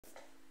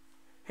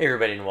Hey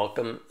everybody and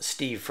welcome.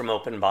 Steve from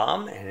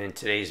OpenBOM, and in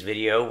today's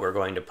video we're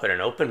going to put an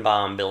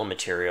OpenBOM bill of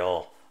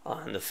material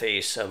on the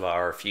face of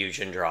our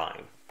Fusion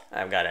drawing.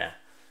 I've got a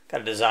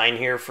design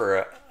here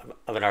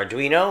of an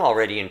Arduino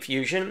already in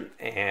Fusion,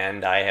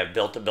 and I have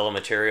built a bill of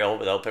material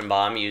with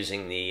OpenBOM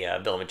using the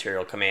bill of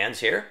material commands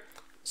here.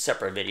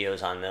 Separate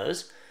videos on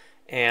those.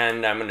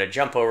 And I'm going to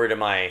jump over to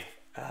my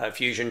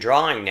Fusion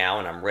drawing now,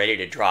 and I'm ready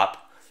to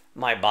drop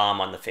my BOM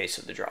on the face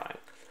of the drawing.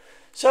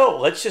 So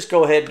let's just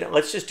go ahead,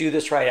 let's just do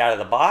this right out of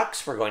the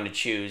box. We're going to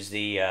choose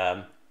the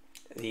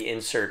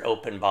insert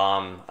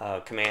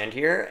OpenBOM command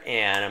here,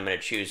 and I'm going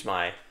to choose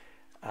my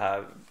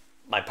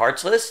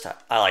parts list.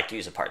 I like to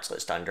use a parts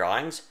list on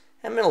drawings.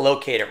 I'm going to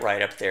locate it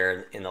right up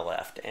there in the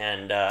left.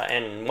 And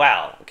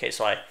wow, okay,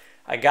 so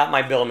I got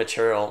my bill of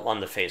material on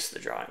the face of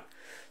the drawing.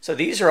 So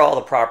these are all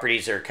the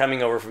properties that are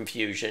coming over from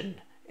Fusion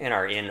and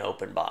are in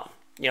OpenBOM.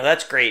 You know,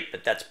 that's great,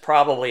 but that's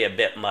probably a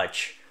bit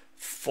much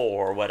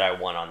for what I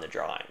want on the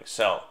drawing.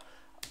 So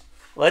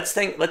let's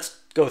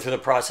go through the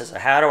process of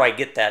how do I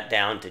get that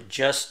down to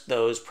just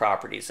those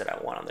properties that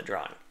I want on the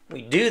drawing.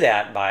 We do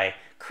that by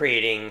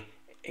creating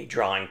a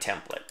drawing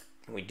template.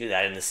 We do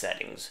that in the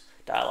settings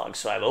dialog.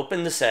 So I've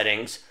opened the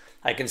settings.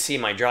 I can see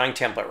my drawing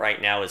template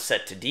right now is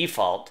set to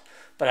default,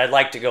 but I'd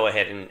like to go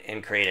ahead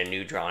and create a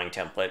new drawing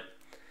template.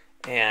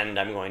 And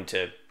I'm going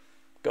to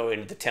go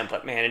into the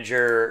template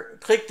manager,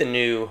 click the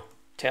new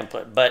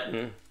template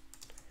button.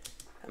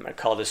 I'm going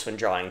to call this one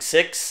Drawing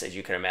 6. As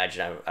you can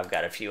imagine, I've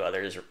got a few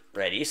others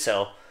ready.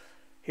 So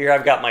here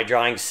I've got my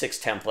Drawing 6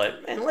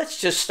 template, and let's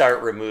just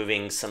start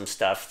removing some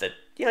stuff that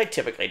I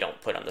typically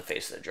don't put on the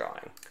face of the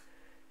drawing.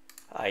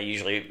 I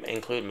usually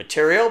include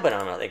material, but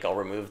I think I'll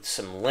remove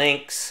some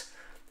links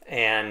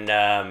and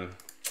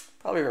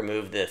probably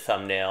remove the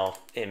thumbnail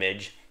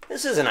image.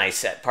 This is a nice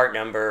set: part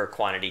number,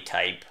 quantity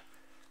type,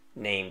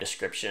 name,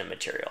 description, and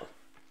material.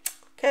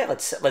 Okay,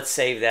 let's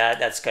save that.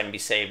 That's going to be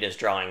saved as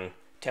Drawing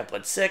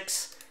Template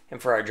 6,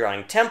 and for our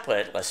drawing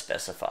template, let's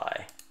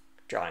specify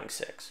Drawing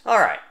 6. All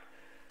right,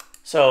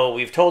 so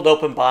we've told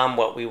OpenBOM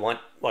what we want,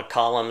 what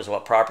columns,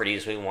 what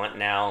properties we want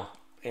now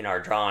in our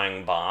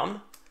drawing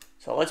BOM.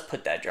 So let's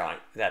put that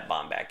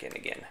BOM back in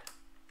again.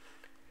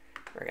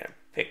 We're going to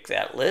pick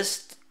that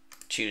list,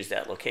 choose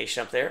that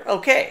location up there.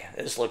 Okay,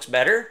 this looks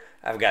better.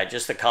 I've got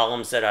just the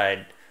columns that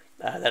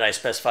I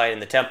specified in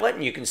the template,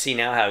 and you can see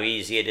now how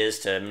easy it is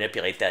to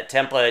manipulate that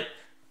template,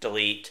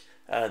 delete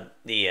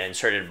the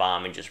inserted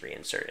BOM, and just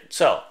reinsert it.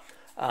 So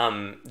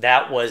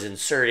that was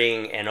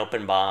inserting an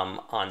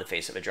OpenBOM on the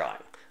face of a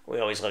drawing. We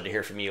always love to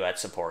hear from you at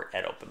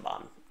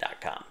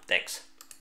support@openbom.com. Thanks.